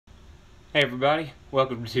Hey everybody,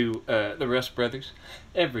 welcome to the Rust Brothers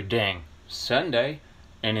every dang Sunday.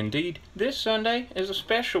 And indeed, this Sunday is a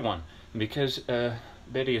special one because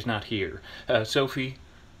Betty is not here. Sophie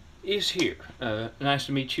is here. Nice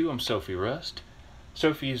to meet you. I'm Sophie Rust.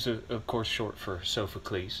 Sophie is, of course, short for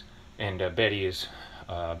Sophocles, and Betty is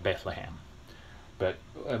Bethlehem. But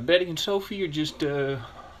Betty and Sophie are just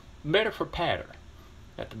better for patter,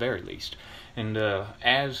 at the very least. And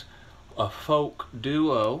as a folk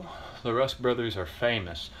duo, the Rust Brothers are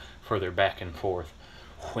famous for their back and forth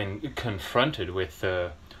when confronted with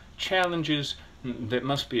challenges that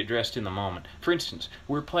must be addressed in the moment. For instance,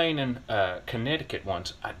 we're playing in Connecticut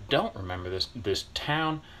once. I don't remember this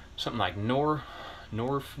town, something like Norfolk?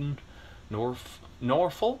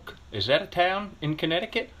 Is that a town in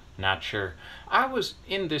Connecticut? Not sure. I was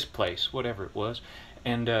in this place, whatever it was,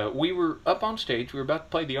 and we were up on stage. We were about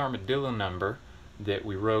to play the armadillo number that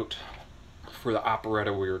we wrote for the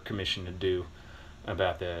operetta we were commissioned to do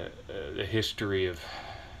about the history of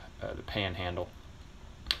the Panhandle,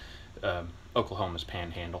 Oklahoma's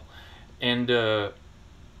Panhandle, and we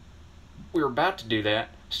were about to do that.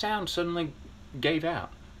 Sound suddenly gave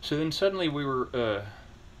out. So then suddenly we were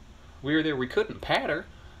there. We couldn't patter.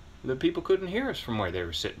 The people couldn't hear us from where they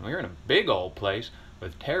were sitting. We were in a big old place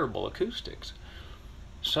with terrible acoustics.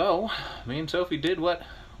 So me and Sophie did what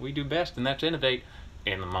we do best, and that's innovate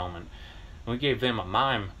in the moment. We gave them a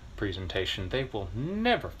mime presentation they will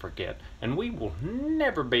never forget, and we will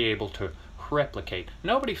never be able to replicate.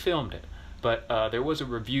 Nobody filmed it, but there was a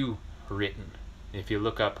review written. If you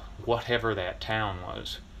look up whatever that town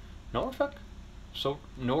was, Norfolk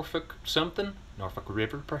something, Norfolk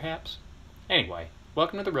River perhaps. Anyway,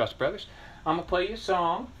 welcome to the Rust Brothers. I'm gonna play you a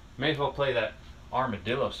song. May as well play that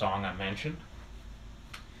armadillo song I mentioned.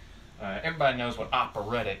 Everybody knows what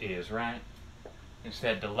operetta is, right? It's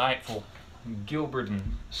that delightful Gilbert and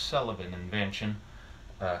Sullivan invention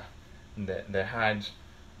that hides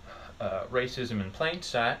racism in plain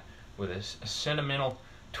sight with a sentimental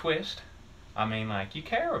twist. I mean, like, you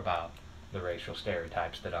care about the racial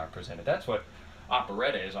stereotypes that are presented. That's what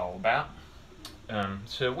operetta is all about.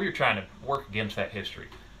 So we were trying to work against that history,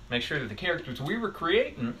 make sure that the characters we were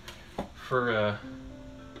creating for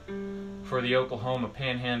the Oklahoma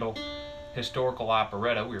Panhandle historical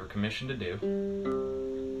operetta we were commissioned to do,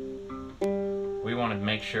 we wanted to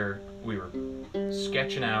make sure we were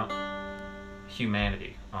sketching out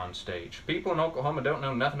humanity on stage. People in Oklahoma don't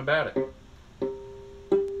know nothing about it,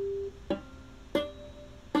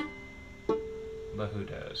 but who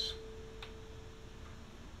does?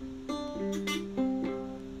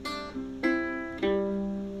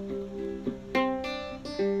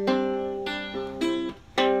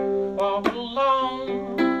 Walk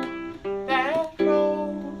along that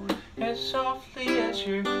road as softly as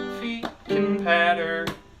your feet can patter,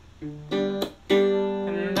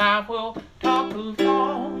 and I will talk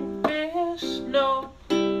along this note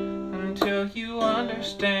until you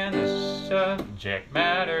understand the subject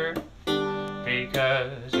matter.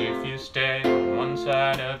 Because if you stay on one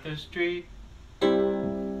side of the street,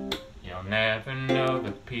 you'll never know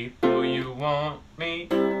the people you won't meet.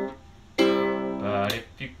 But if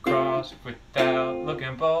you cross without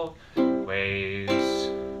looking both ways,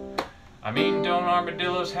 I mean, don't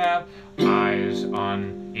armadillos have eyes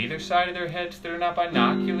on either side of their heads that are not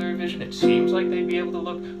binocular vision? It seems like they'd be able to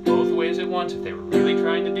look both ways at once if they were really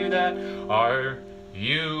trying to do that. Are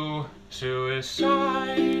you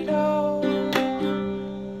suicidal,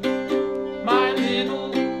 my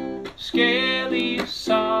little scaly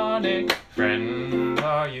sonic friend?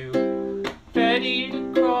 Are you ready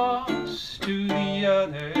to cross to the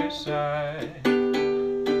other side?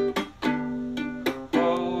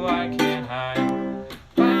 Oh, I can't hide.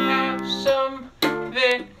 I have some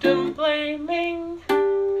victim blaming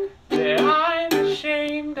that I'm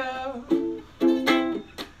ashamed of,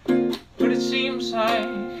 but it seems like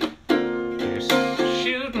you're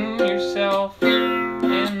shooting yourself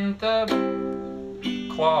in the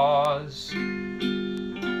claws.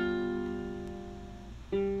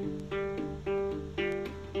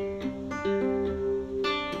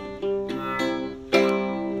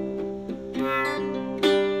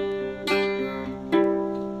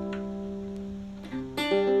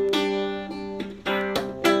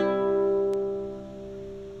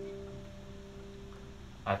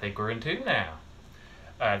 I think we're in tune now.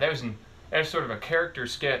 There's sort of a character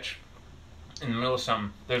sketch in the middle of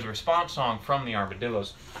something. There's a response song from the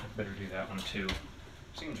Armadillos. I better do that one too.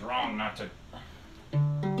 Seems wrong not to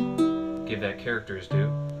give that character his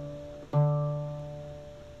due.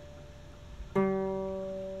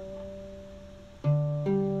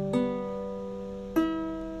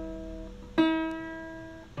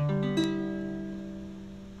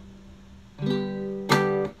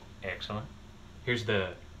 Excellent. Here's the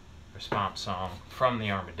response song from the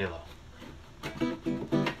armadillo.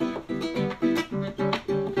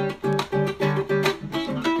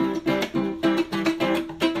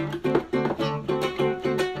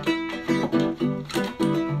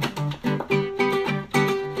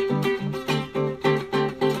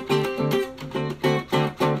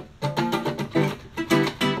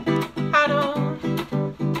 I don't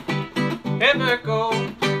ever go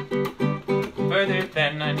further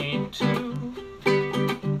than I need to.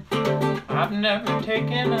 I've never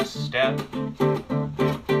taken a step.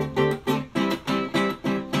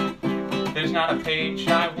 There's not a page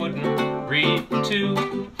I wouldn't read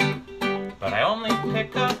to, but I only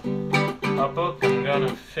pick up a book I'm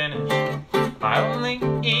gonna finish. I only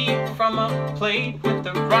eat from a plate with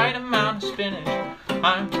the right amount of spinach.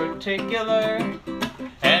 I'm particular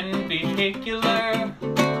and vehicular.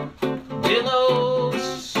 Dillo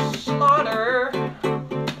slaughter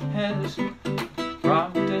has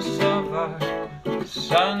robbed us of our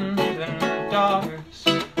sons and daughters,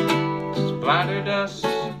 splattered us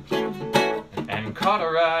and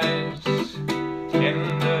cauterized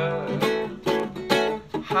in the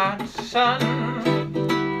hot sun.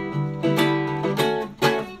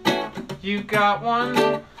 You got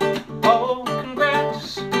one, oh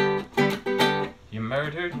congrats. You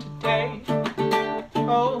murdered today,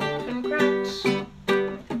 oh congrats.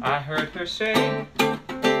 I heard her say,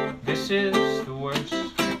 this is the worst.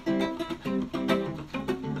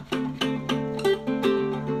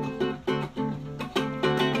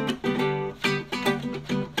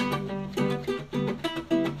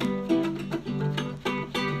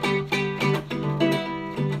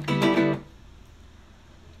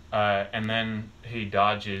 And then he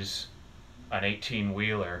dodges an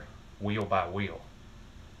 18-wheeler wheel by wheel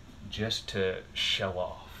just to show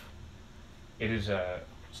off. It is a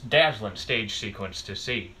dazzling stage sequence to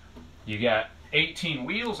see. You got 18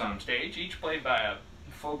 wheels on stage, each played by a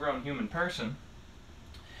full-grown human person.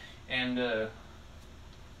 And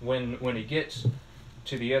when he gets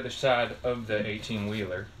to the other side of the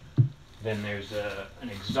 18-wheeler, then there's an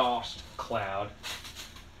exhaust cloud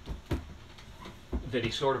that he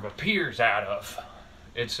sort of appears out of.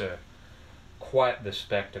 It's quite the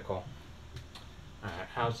spectacle. Alright,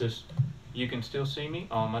 how's this? You can still see me?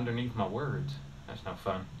 Oh, I'm underneath my words. That's no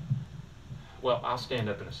fun. Well, I'll stand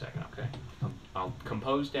up in a second, okay? I'll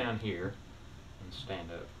compose down here and stand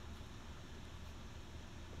up.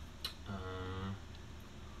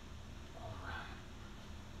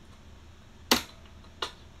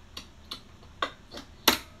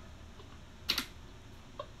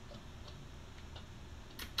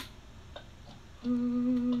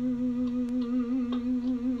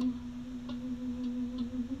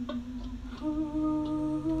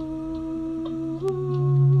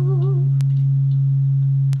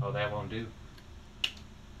 Oh, that won't do.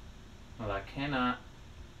 Well, I cannot.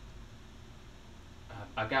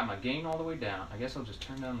 I got my gain all the way down. I guess I'll just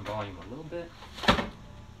turn down the volume a little bit.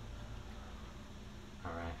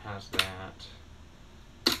 Alright, how's that?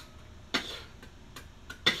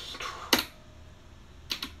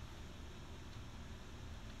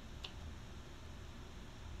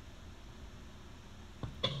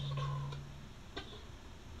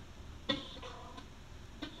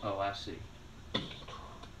 Oh, I see.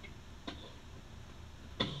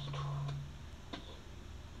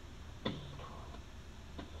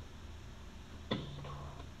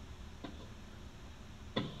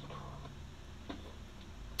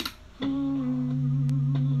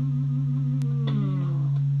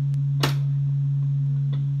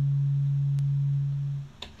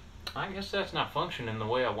 I guess that's not functioning the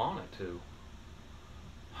way I want it to.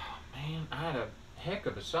 Oh, man, I had a heck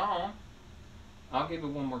of a song. I'll give it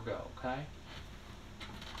one more go, okay?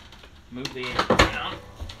 Move the amp down.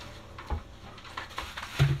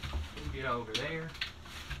 Get over there. And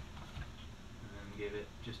then give it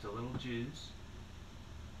just a little juice.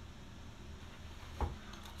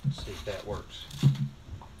 Let's see if that works.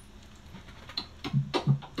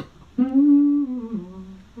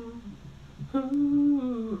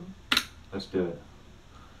 Let's do it.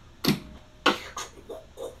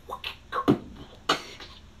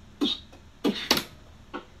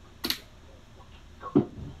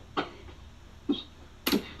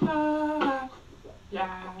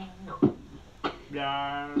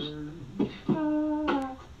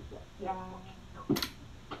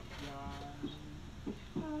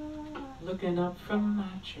 Looking up from my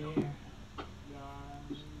chair,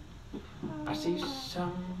 I see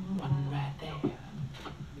someone right there.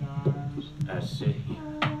 I say,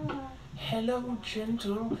 hello,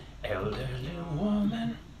 gentle elderly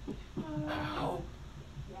woman. I hope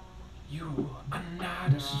you are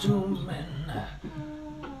not assuming that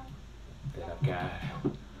I've got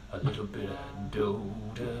a little bit of dough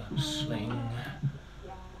to sling.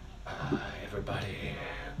 Everybody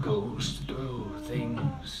goes through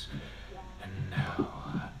things, and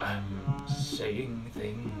now I'm saying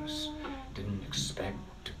things didn't expect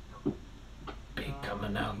to be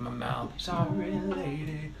coming out my mouth. Sorry,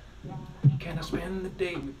 lady, can I spend the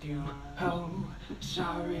day with you? Oh,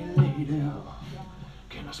 sorry, lady,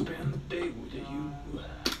 can I spend the day with you?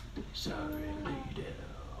 Sorry, lady,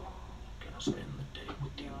 can I spend the day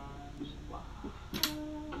with you?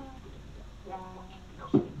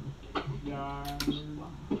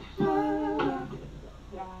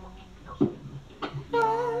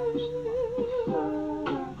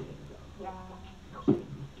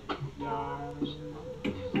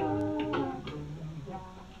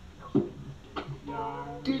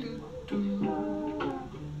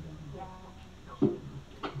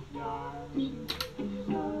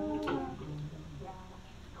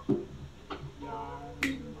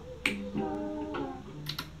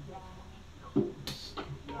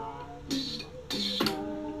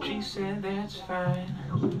 She said that's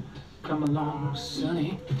fine, come along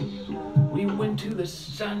sonny. We went to the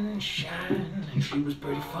sunshine and she was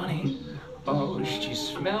pretty funny. Oh, she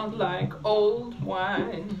smelled like old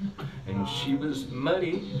wine and she was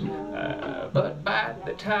muddy, but by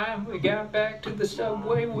the time we got back to the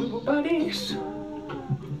subway we were buddies.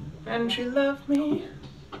 And she loved me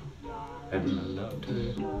and I loved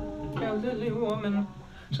her, elderly woman.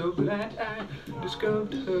 So glad I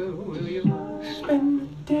discovered her. Will you spend the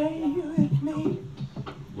day with me?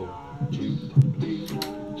 Won't you please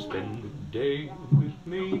spend the day with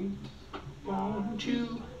me? Won't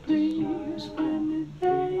you please spend the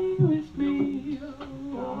day with me?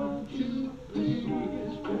 Won't you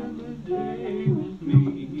please spend the day with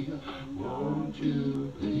me? Won't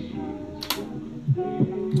you please spend the day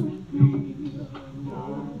with me?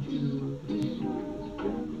 Won't you please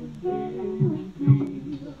spend the day with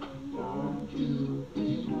me? Won't you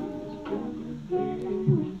please spend the day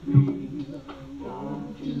with me?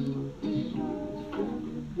 Won't you please spend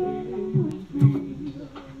the day with me?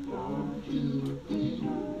 Won't you please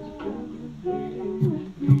spend the day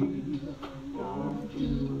with me? Won't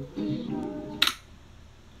you please?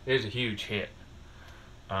 It was a huge hit.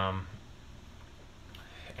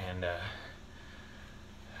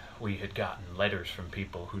 We had gotten letters from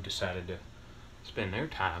people who decided to spend their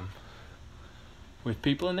time with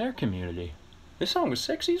people in their community. This song was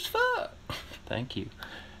sexy as fuck. Thank you.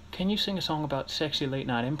 Can you sing a song about sexy late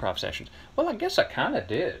night improv sessions? Well, I guess I kind of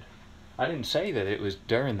did. I didn't say that it was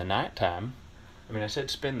during the nighttime. I mean, I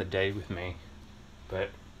said spend the day with me,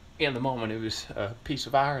 but in the moment it was a piece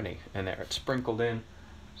of irony in there. It sprinkled in,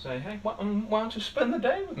 say, hey, why don't you spend the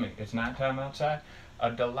day with me? It's nighttime outside.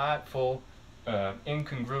 A delightful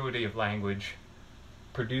incongruity of language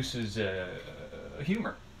produces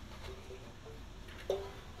humor.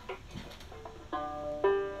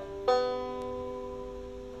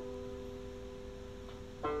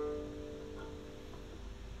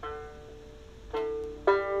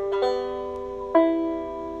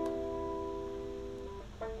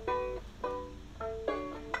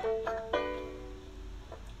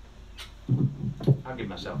 I'll give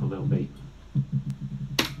myself a little beat.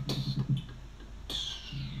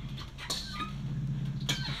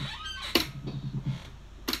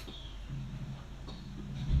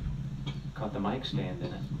 Caught the mic stand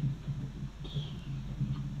in it.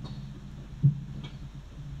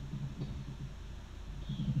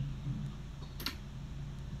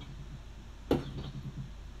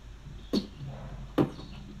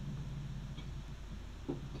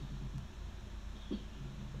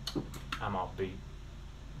 I'm off beat.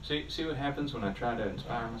 See what happens when I try to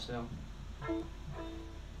inspire myself?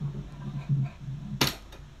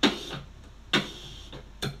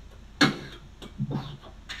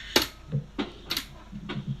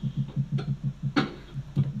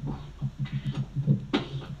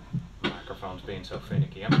 Microphone's being so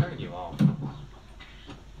finicky. I'm turning you off.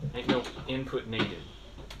 Ain't no input needed.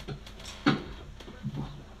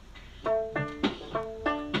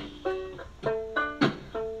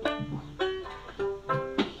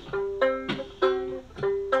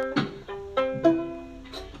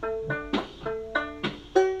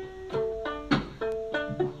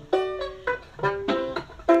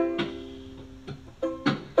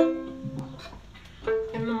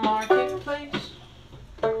 Marketplace,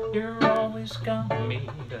 you're always gonna meet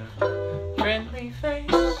a friendly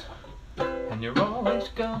face, and you're always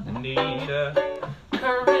gonna need a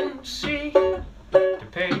currency to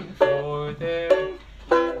pay for their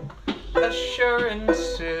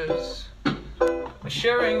assurances,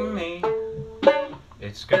 assuring me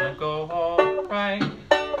it's gonna go alright.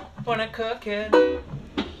 When I cook it,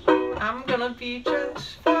 I'm gonna be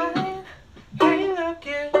just fine. Hey, look,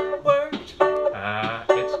 it worked.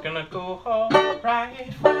 It's gonna go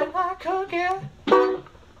alright when I cook it.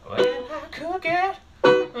 When I cook it,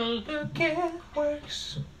 look, it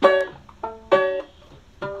works.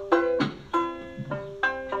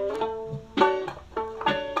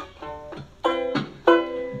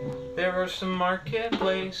 There are some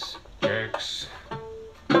marketplace jerks.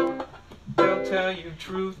 They'll tell you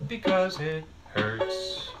truth because it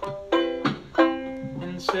hurts,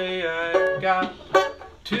 and say I got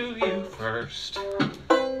to you first.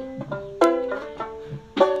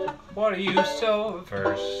 What are you so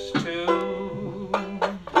averse to?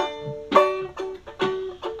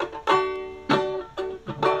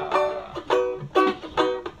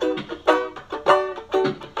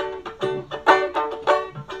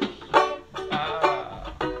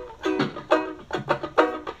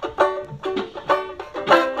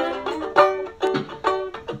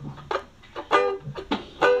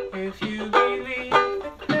 If you believe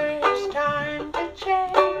that there's time to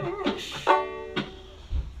change,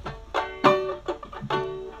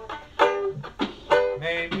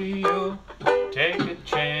 maybe you'll take a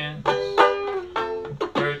chance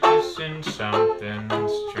purchasing something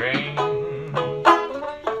strange.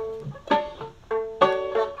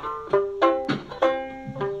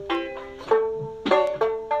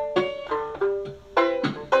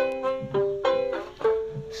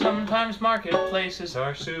 Sometimes marketplaces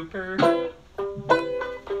are super.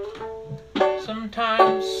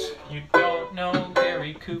 Sometimes you don't know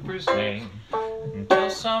Gary Cooper's name until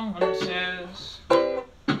someone says,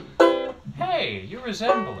 hey, you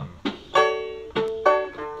resemble him.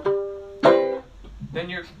 Then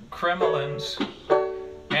your Kremlins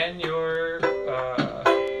and your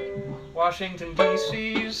Washington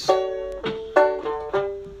DCs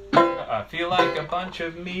feel like a bunch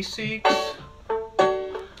of me-seeks.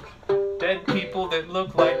 Dead people that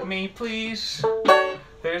look like me, please.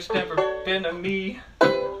 There's never been a me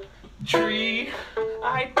tree.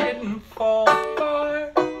 I didn't fall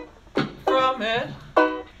far from it.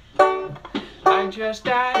 I just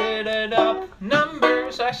added it up,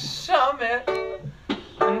 numbers I sum it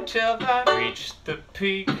until I reached the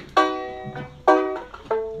peak.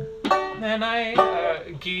 Then I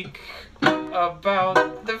geek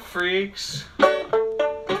about the freaks.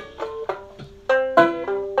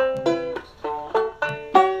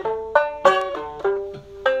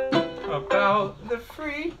 About the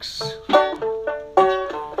freaks.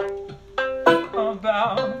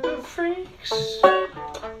 About the freaks.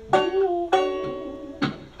 Ooh.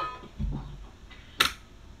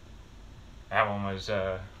 That one was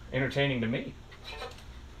entertaining to me.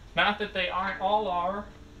 Not that they aren't all are,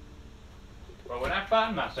 but when I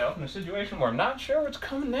find myself in a situation where I'm not sure what's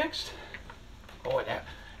coming next, boy, that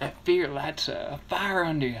fear lights a fire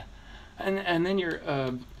under you, and then you're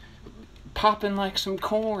popping like some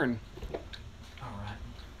corn. All right,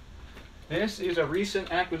 this is a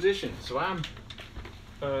recent acquisition, so I'm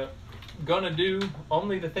gonna do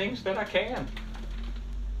only the things that I can,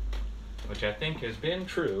 which I think has been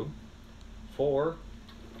true for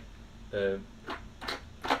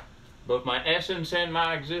both my essence and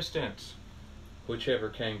my existence, whichever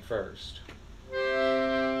came first.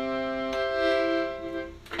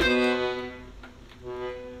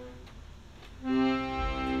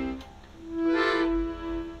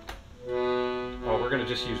 Oh, we're gonna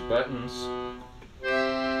just use buttons.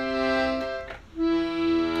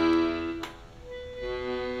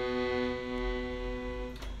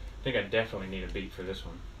 I think I definitely need a beat for this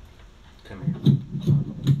one. Come here.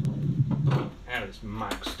 Out of this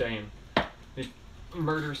mic stand. This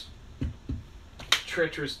murderous,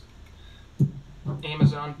 treacherous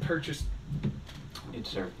Amazon purchase. It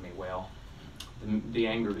served me well. The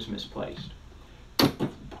anger was misplaced.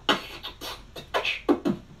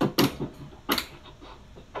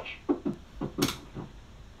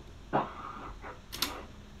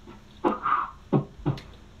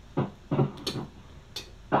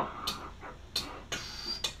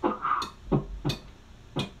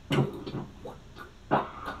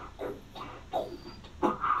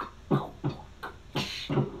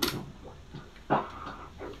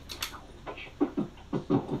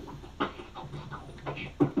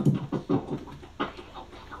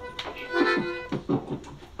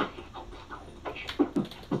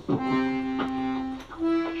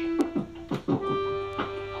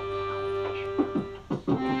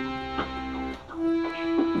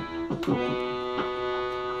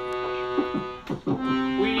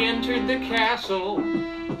 We entered the castle,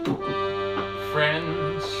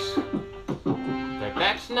 friends, but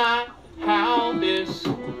that's not how this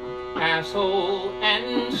asshole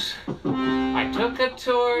ends. I took a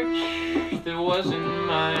torch that wasn't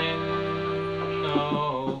mine,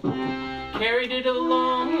 no, carried it a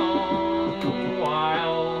long, long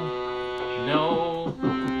while. No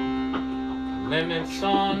limits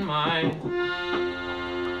on my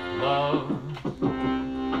love,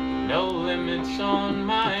 no limits on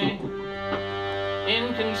my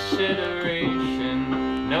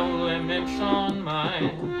inconsideration, no limits on my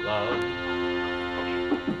love,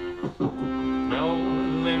 no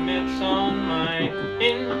limits on my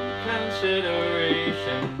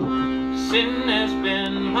inconsideration. Sin has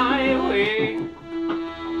been my way.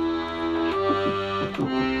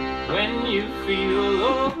 When you feel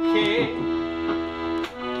okay,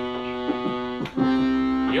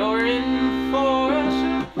 you're in for a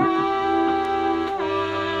surprise.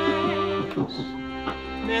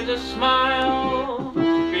 There's a smile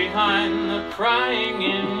behind the crying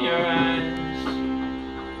in your eyes.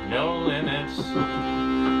 No limits,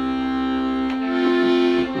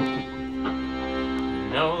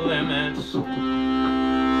 no limits,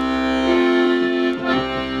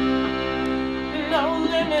 no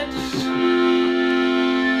limits,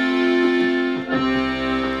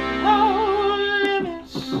 no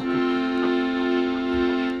limits.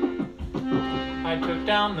 I took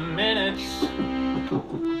down the minutes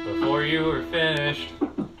before you were finished.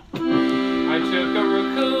 I took a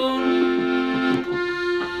raccoon,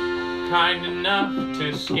 kind enough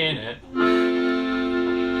to skin it,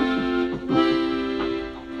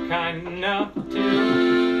 kind enough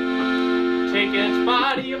to take its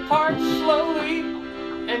body apart slowly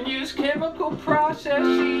and use chemical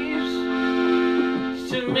processes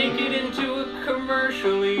to make it into a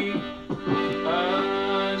commercially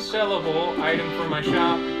sellable item for my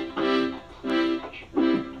shop.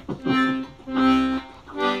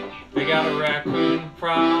 They got a raccoon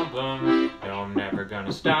problem, no, I'm never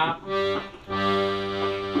gonna stop. When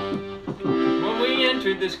we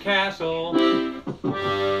entered this castle,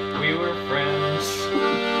 we were friends,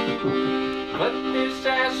 but this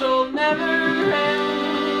asshole never ends.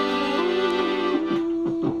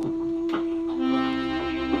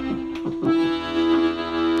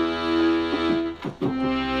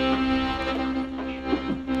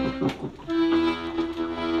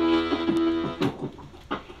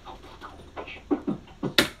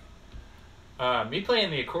 Me playing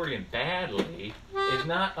the accordion badly is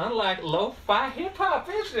not unlike lo-fi hip-hop,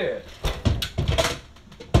 is it?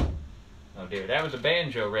 Oh dear, that was a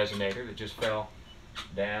banjo resonator that just fell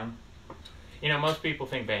down. You know, most people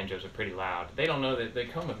think banjos are pretty loud. They don't know that they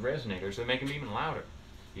come with resonators that make them even louder.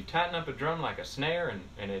 You tighten up a drum like a snare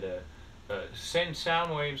and it sends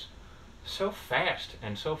sound waves so fast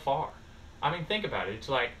and so far. I mean, think about it. It's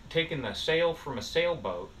like taking the sail from a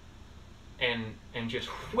sailboat and just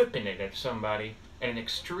whipping it at somebody at an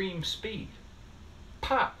extreme speed.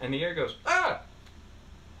 Pop! And the air goes, ah!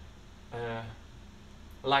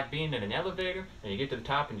 Like being in an elevator and you get to the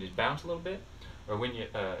top and just bounce a little bit, or when you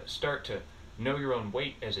start to know your own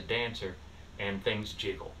weight as a dancer and things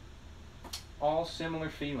jiggle. All similar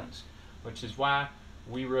feelings, which is why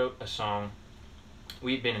we wrote a song.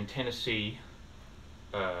 We'd been in Tennessee,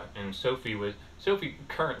 and Sophie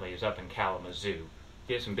currently is up in Kalamazoo.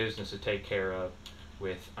 He has some business to take care of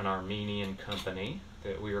with an Armenian company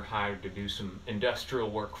that we were hired to do some industrial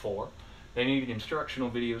work for. They needed instructional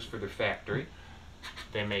videos for their factory.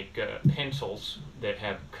 They make pencils that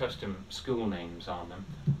have custom school names on them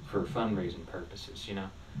for fundraising purposes, you know.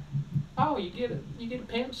 Oh, you get a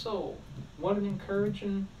pencil. What an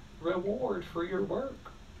encouraging reward for your work.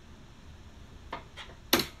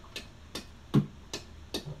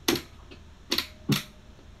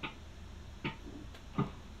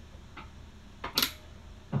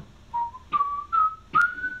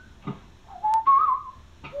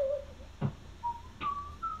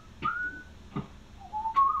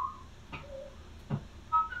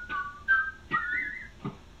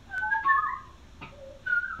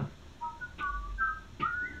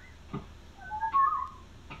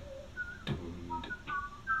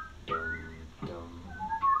 Dum,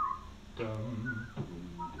 dum, dum,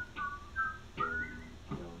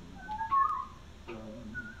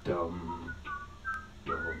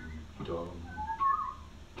 dum, dum,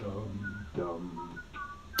 dum,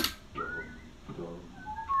 dum,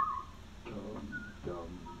 dum, dum.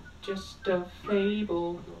 Just a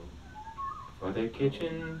fable for the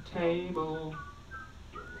kitchen table.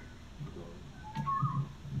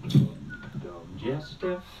 Just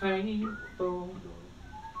a fable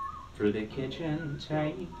for the kitchen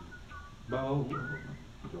table.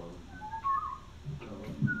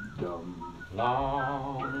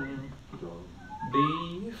 Long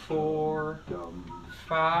before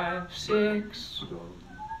 5, 6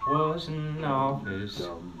 was an office.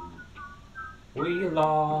 We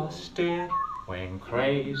lost it, went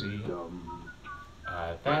crazy.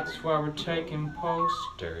 That's why we're taking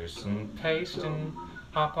posters and pasting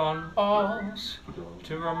up on walls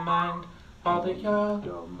to remind all the y'all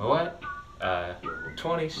what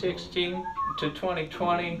 2016 to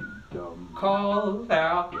 2020 called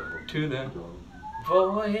out to the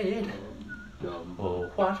void.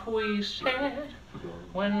 Oh, what we said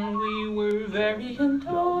when we were very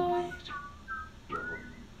annoyed.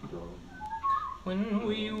 When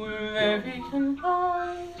we were very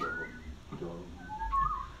annoyed,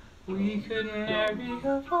 we could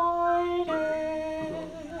never avoid it.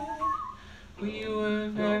 We were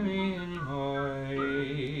very annoyed,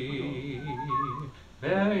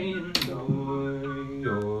 very annoyed.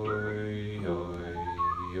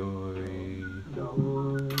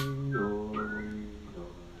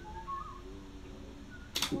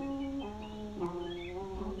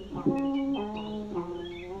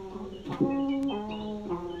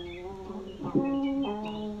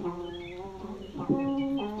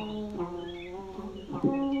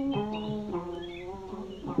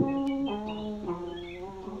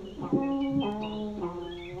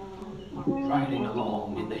 Riding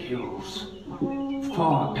along in the hills,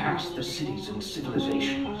 far past the cities and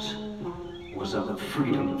civilizations, was a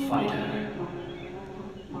freedom fighter.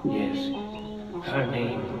 Yes, her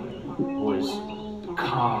name was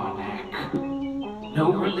Karnak.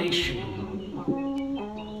 No relation.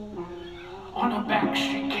 On her back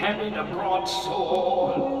she carried a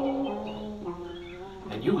broadsword,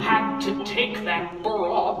 and you had to take that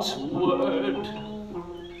broadsword.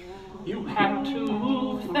 You had to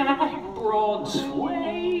move that broadsword,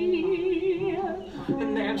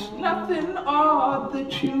 and there's nothing odd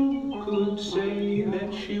that you could say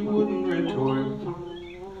that she wouldn't retort.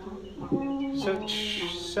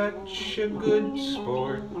 Such a good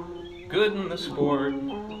sport, good in the sport,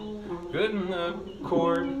 good in the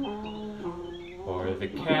court, or the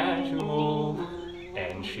casual,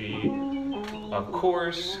 and she, of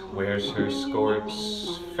course, wears her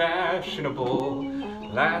skirts fashionable,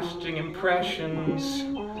 lasting impressions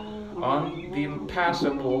on the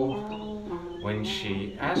impassable when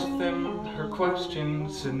she asked them her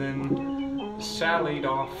questions and then sallied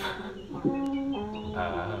off.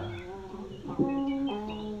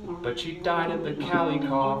 But she died of the Cali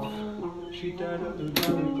cough. She died of the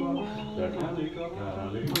Cali cough. The Cali cough.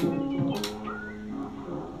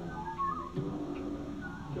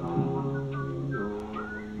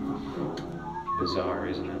 Bizarre,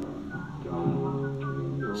 isn't it?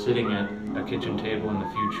 Sitting at a kitchen table in the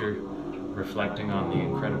future, reflecting on the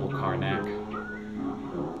incredible Karnak,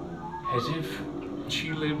 as if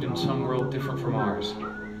she lived in some world different from ours.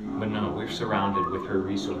 But no, we're surrounded with her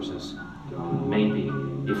resources. Maybe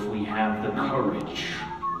if we have the courage,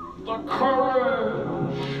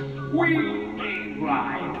 we may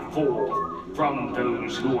ride forth from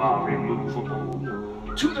those who are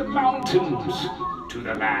immovable, to the mountains, to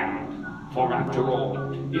the land. For after all,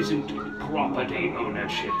 isn't property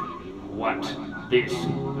ownership what this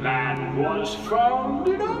land was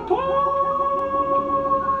founded upon?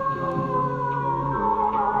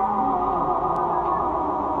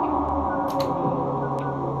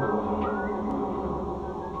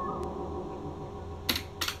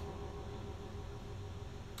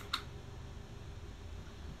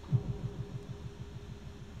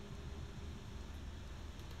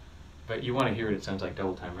 But you want to hear it, it sounds like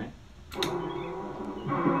double time, right?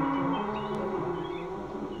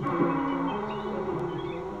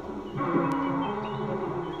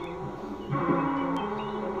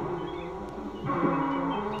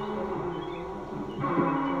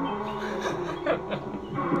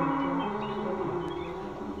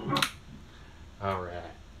 All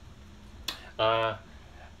right.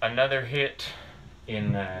 Another hit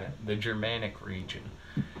in the Germanic region.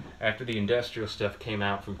 After the industrial stuff came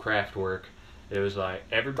out from Kraftwerk, it was like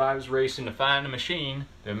everybody was racing to find a machine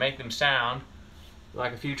that would make them sound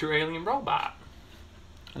like a future alien robot.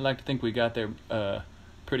 I'd like to think we got there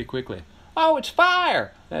pretty quickly. Oh, it's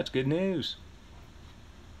fire! That's good news.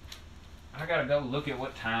 I gotta go look at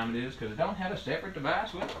what time it is because I don't have a separate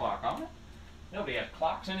device with a clock on it. Nobody has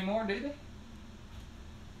clocks anymore, do they?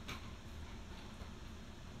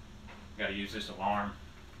 Gotta use this alarm.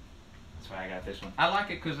 That's why I got this one. I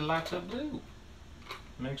like it because it lights up blue.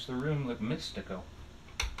 Makes the room look mystical.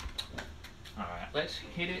 Alright, let's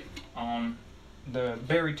hit it on the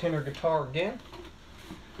bari tenor guitar again.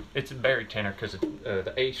 It's a bari tenor because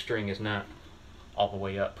the A string is not all the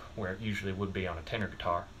way up where it usually would be on a tenor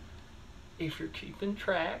guitar. If you're keeping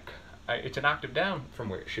track, it's an octave down from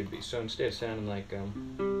where it should be. So instead of sounding like, there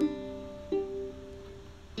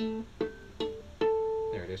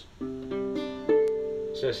it is.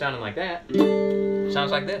 Instead of sounding like that, it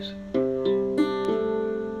sounds like this.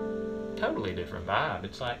 Totally different vibe.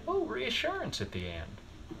 It's like, oh, reassurance at the end.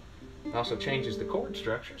 It also changes the chord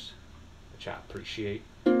structures, which I appreciate.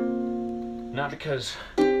 Not because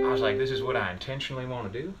I was like, this is what I intentionally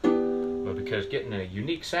want to do, but because getting a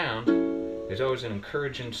unique sound is always an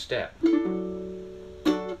encouraging step.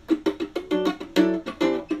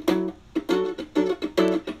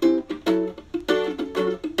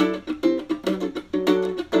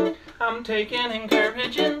 I'm taking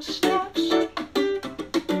encouraging steps,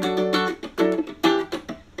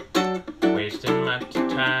 wasting my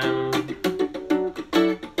time.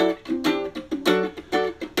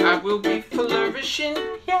 I will be flourishing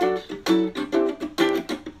yet.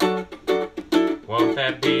 Won't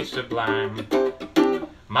that be sublime?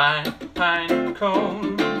 My pine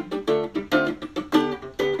cone,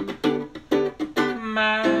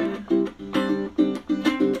 my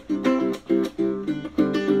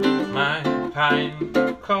pine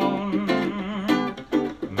cone,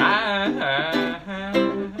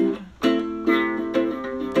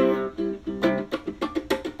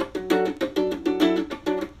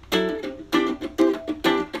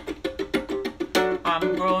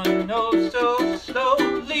 I'm growing oh so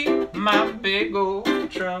slowly, my big old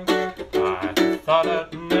trunk. I thought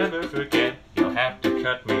I'd never forget, you'll have to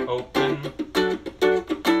cut me open.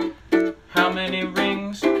 How many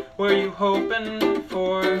rings were you hoping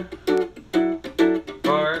for?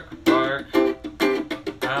 Bark, bark,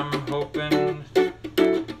 I'm hoping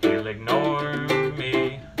he'll ignore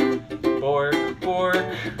me. Bork, bork,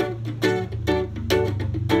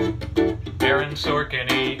 Aaron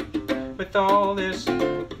Sorkin-y, with all this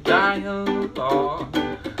dialogue.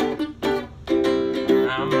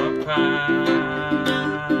 I'm a pine,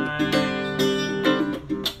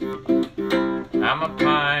 I'm a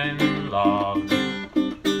pine log.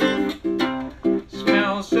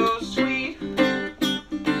 Smells so sweet,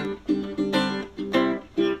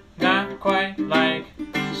 not quite like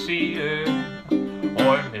cedar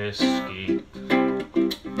or mesquite.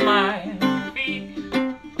 My feet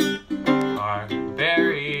are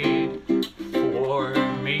buried 4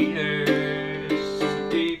 meters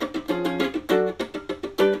deep.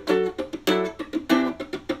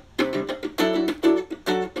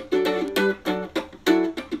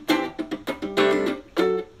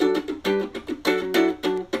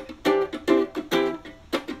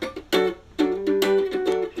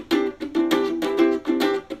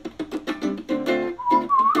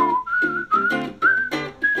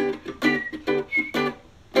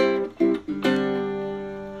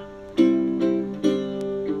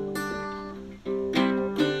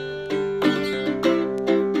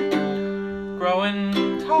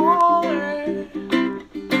 Growing taller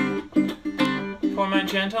for my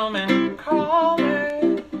gentleman caller,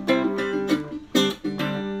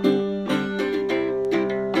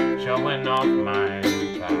 showing off my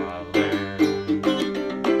valor,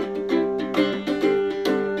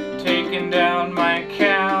 taking down my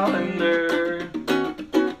calendar.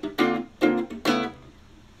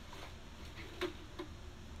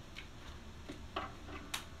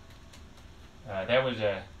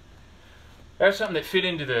 That's something that fit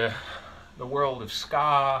into the world of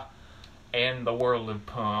ska and the world of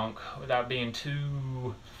punk without being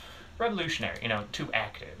too revolutionary, you know, too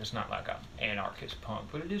active. It's not like an anarchist punk,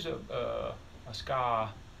 but it is a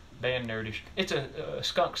ska band nerdish. It's a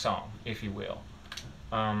skunk song, if you will.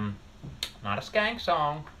 Not a skank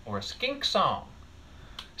song or a skink song.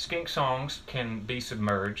 Skink songs can be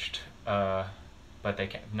submerged, but they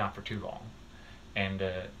can't, not for too long. And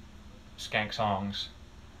skank songs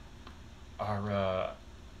are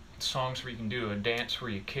songs where you can do a dance where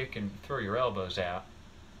you kick and throw your elbows out,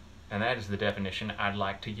 and that is the definition I'd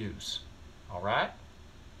like to use. Alright?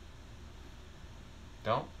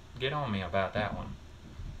 Don't get on me about that one.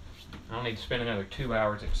 I don't need to spend another 2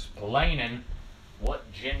 hours explaining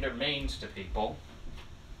what gender means to people.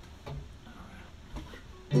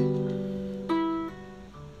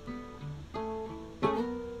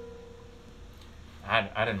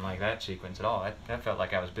 I didn't like that sequence at all. That felt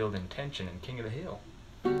like I was building tension in King of the Hill.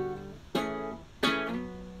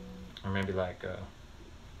 Or maybe like,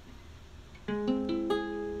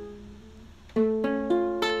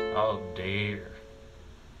 oh dear.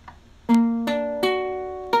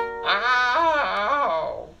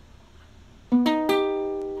 Ow!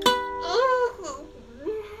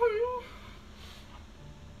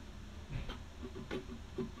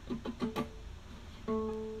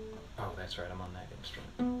 Oh, that's right, I'm on that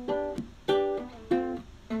instrument.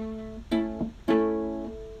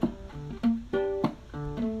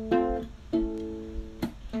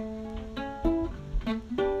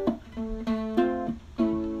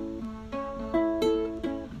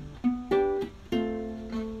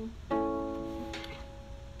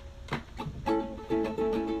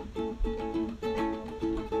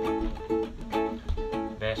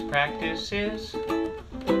 practice is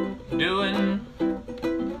doing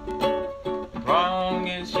wrong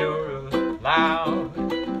as you're allowed.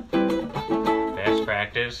 Best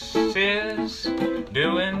practice is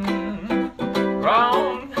doing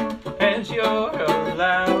wrong as you're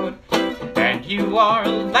allowed. And you are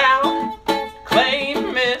allowed,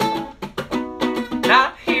 claim it,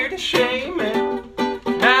 not here to shame it,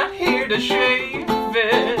 not here to shave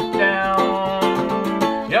it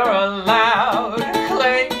down. You're allowed to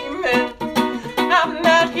claim it, I'm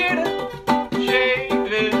not here to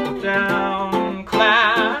shave it down,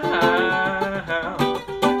 clown.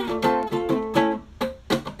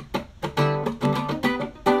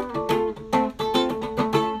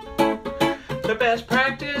 The best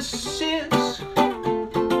practice is,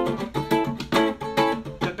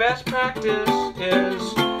 the best practice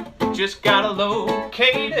is, just gotta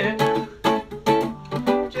locate it,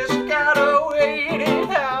 just gotta wait it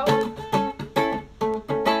out,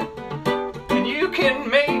 and you can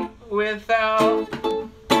make without.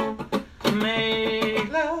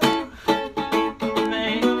 Make love,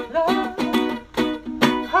 make love,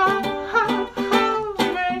 ha ha ha,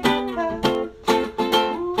 make love,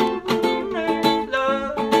 ooh, make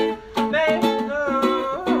love, make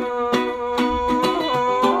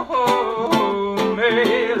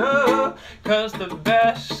love, 'cause the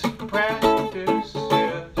best practice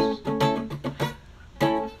is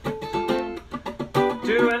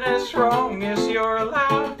doing as wrong as you're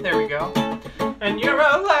allowed. There we go. And you're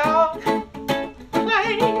allowed,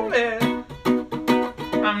 claim it.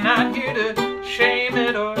 I'm not here to shame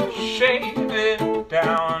it or shave it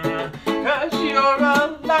down, 'cause you're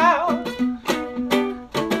allowed.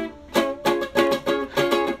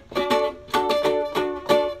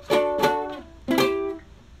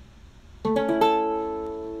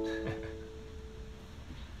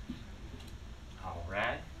 All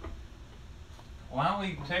right. Why don't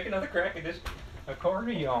we take another crack at this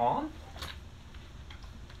accordion?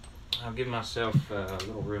 I'll give myself a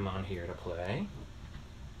little room on here to play.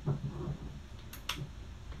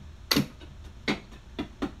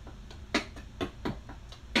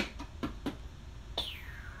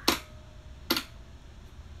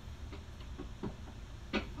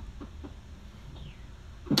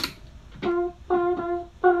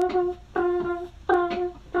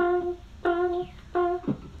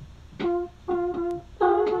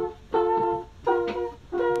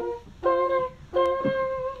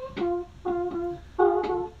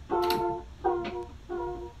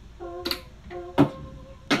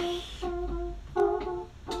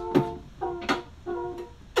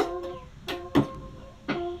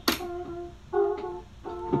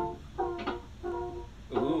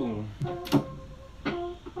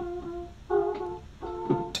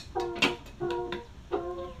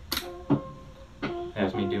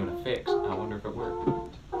 Has me doing a fix. I wonder if it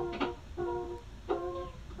worked.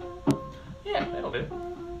 Yeah, that'll do.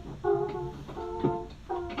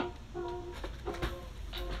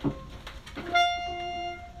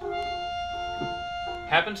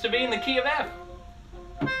 Happens to be in the key of F.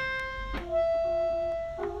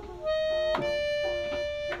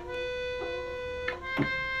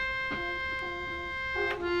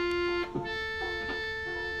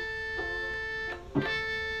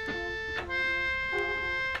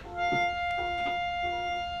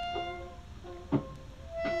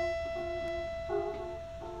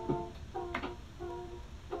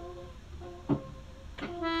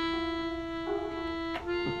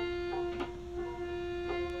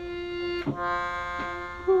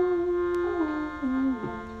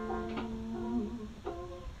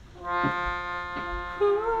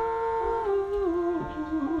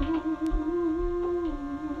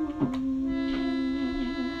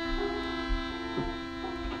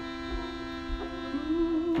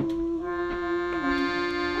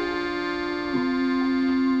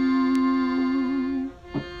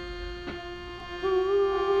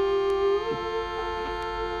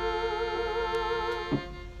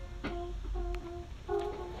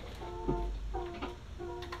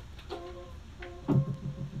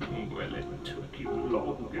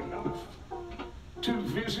 To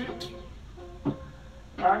visit.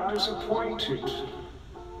 I'm disappointed.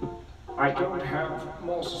 I don't have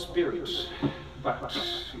more spirits, but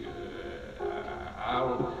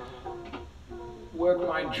I'll work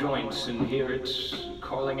my joints and hear it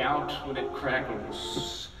calling out when it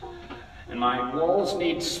crackles. And my walls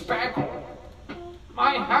need spackle.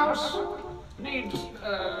 My house needs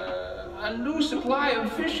a new supply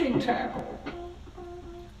of fishing tackle.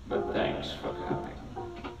 But thanks for coming.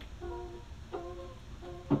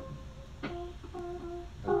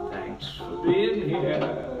 For being here.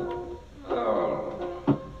 Oh,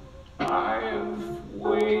 I've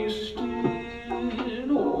wasted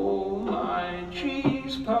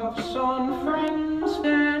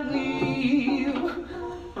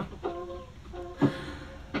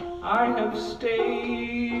I have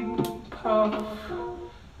stayed puff.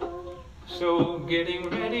 So getting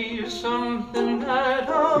ready is something that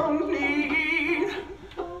I'll need.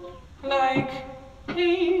 Like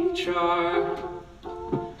HR,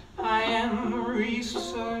 I am a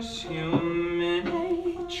resource human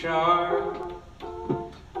HR.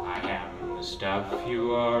 I am the stuff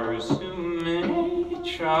you are assuming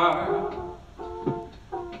HR.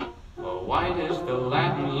 Well, white is the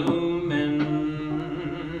Latin lumen,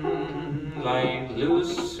 like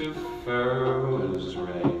Lucifer was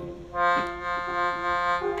red.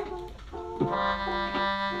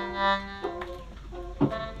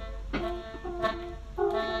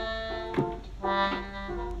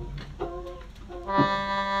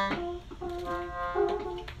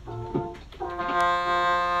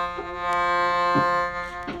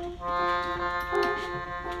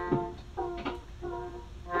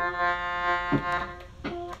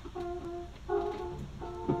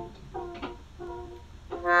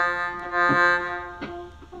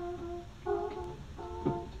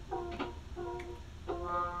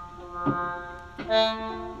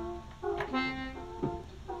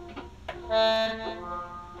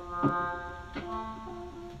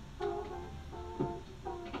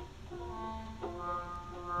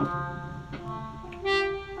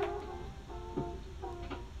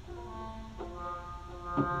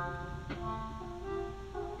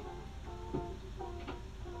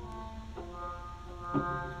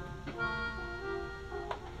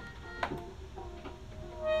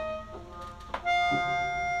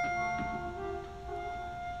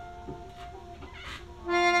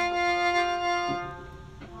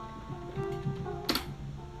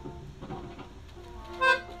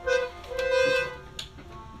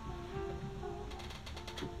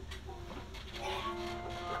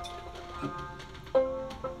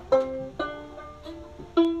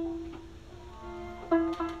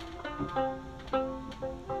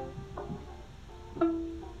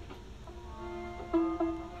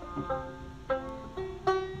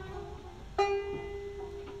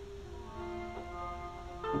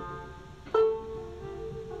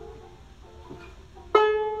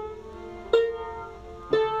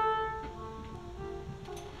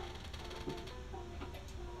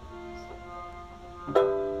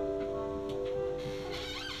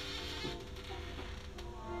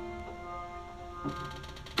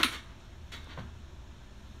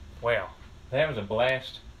 Well, that was a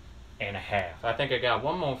blast and a half. I think I got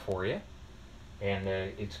one more for you, and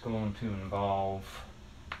it's going to involve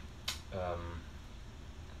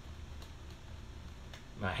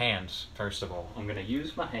my hands, first of all. I'm going to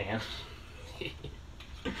use my hands.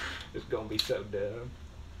 It's going to be so dumb.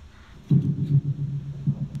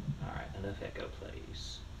 Alright, enough echo,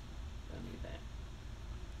 please. Don't need that.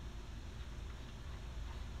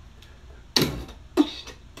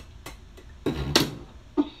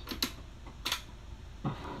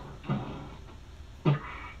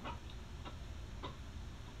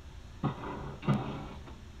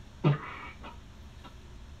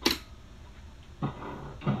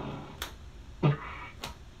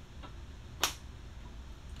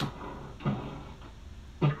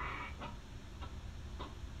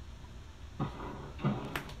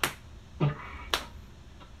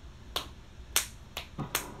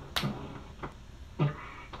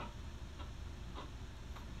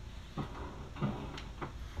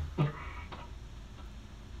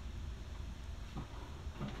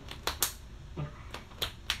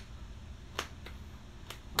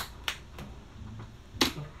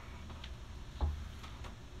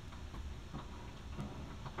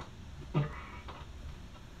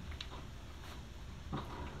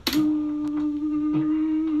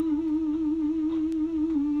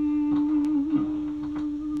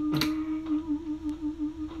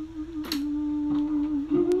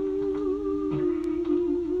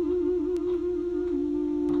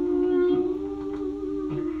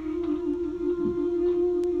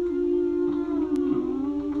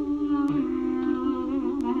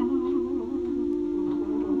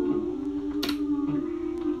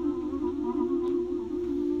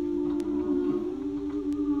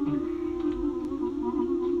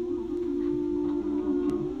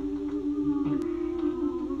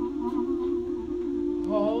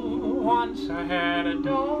 Once I had a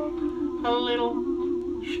dog, a little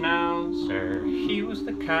schnauzer. He was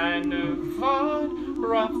the kind of odd,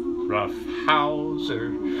 rough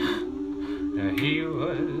houser. He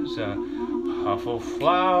was a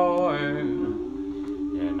Huffleflower,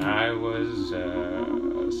 and I was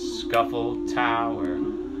a Scuffle Tower.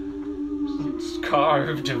 It's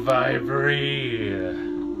carved of ivory,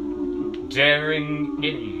 daring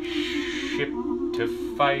any ship to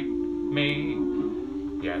fight me.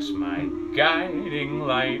 Yes, my guiding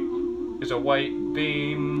light is a white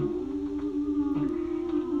beam.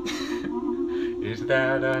 Is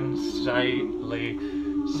that unsightly?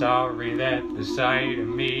 Sorry that the sight of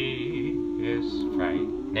me is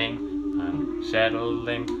frightening,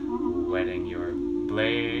 unsettling. Wetting your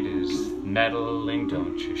blade is meddling.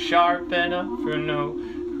 Don't you sharpen up for no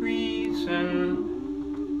reason.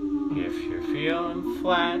 If you're feeling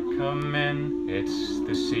flat, come in, it's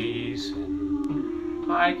the season.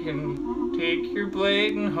 I can take your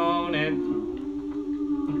blade and hone it.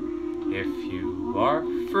 If you are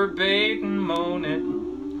forbidden, moan it,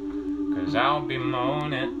 'cause I'll be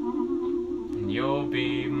moan it, and you'll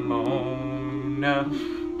be Mona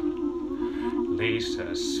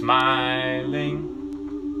Lisa smiling.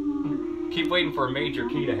 Keep waiting for a major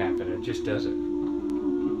key to happen, it just doesn't.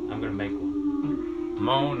 I'm gonna make one.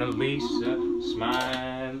 Mona Lisa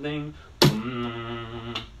smiling.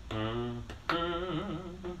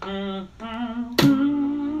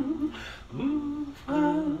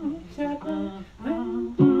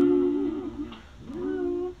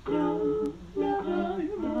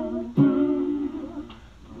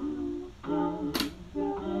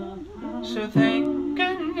 So thank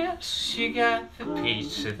goodness you got the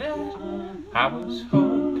pizza that I was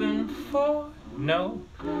hoping for. No,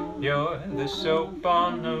 you're the soap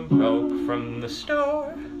on the rope from the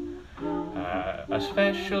store. A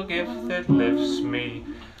special gift that lifts me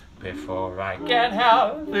before I get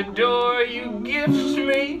out the door. You gift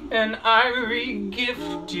me and I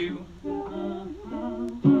re-gift you.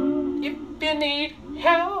 If you need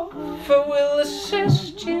help, I will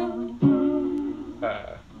assist you.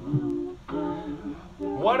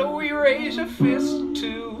 What do we raise a fist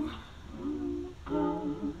to?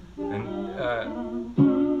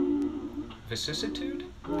 Vicissitude?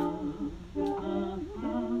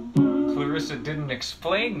 Clarissa didn't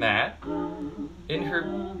explain that in her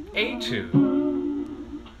etude.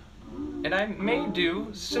 And I may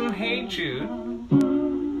do some Hey Jude.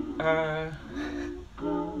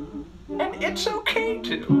 And it's okay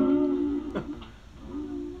to.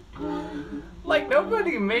 Like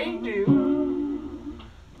nobody made you.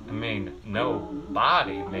 I mean,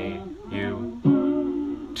 nobody made you.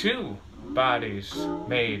 2 bodies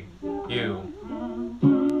made you.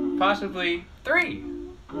 Possibly 3.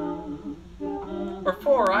 Or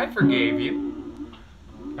 4, I forgave you.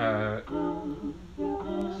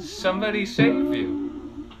 Somebody save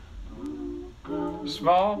you.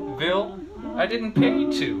 Smallville, I didn't pay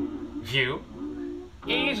to view.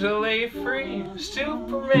 Easily free,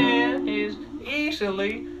 Superman is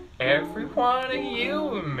easily every one of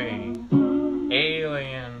you and me.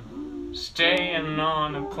 Alien, staying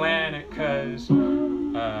on a planet 'cause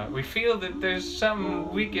we feel that there's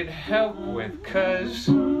something we could help with 'cause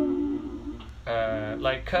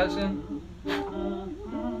like cousin,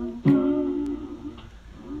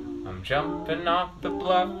 I'm jumping off the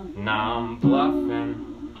bluff, nah I'm bluffing.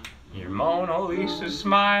 Your Mona Lisa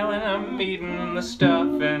smiling, I'm eating the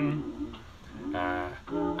stuffing.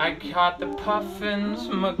 I caught the puffin's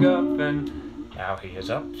MacGuffin, now he is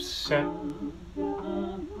upset.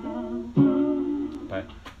 But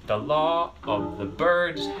the law of the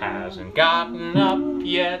birds hasn't gotten up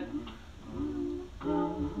yet.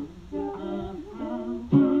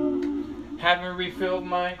 Haven't refilled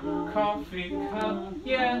my coffee cup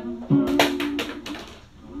yet.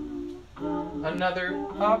 Another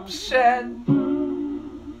upset.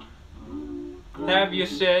 Have you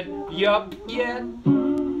said yup yet?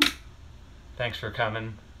 Thanks for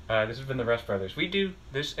coming. This has been the Rust Brothers. We do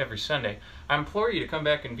this every Sunday. I implore you to come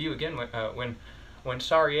back and view again when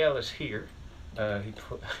Sariel is here.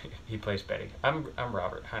 He plays Betty. I'm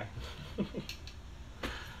Robert. Hi.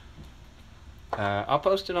 I'll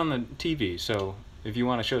post it on the TV, so if you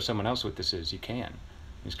want to show someone else what this is, you can.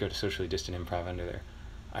 Just go to Socially Distant Improv under their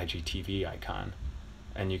IGTV icon,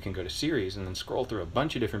 and you can go to series and then scroll through a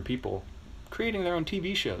bunch of different people creating their own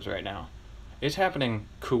TV shows right now. It's happening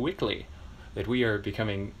quickly that we are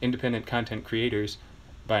becoming independent content creators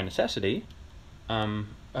by necessity, and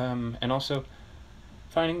also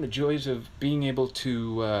finding the joys of being able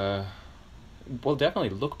to, well, definitely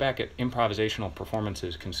look back at improvisational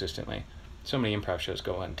performances consistently. So many improv shows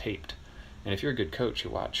go untaped, and if you're a good coach, you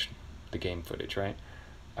watch the game footage, right?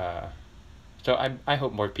 So I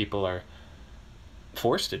hope more people are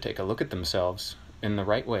forced to take a look at themselves in the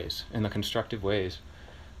right ways, in the constructive ways,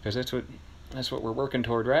 because that's what we're working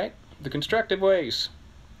toward, right? The constructive ways.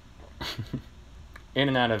 In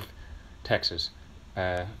and out of Texas.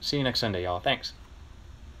 See you next Sunday, y'all. Thanks.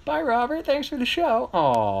 Bye, Robert. Thanks for the show.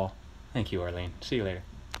 Aw. Thank you, Arlene. See you later.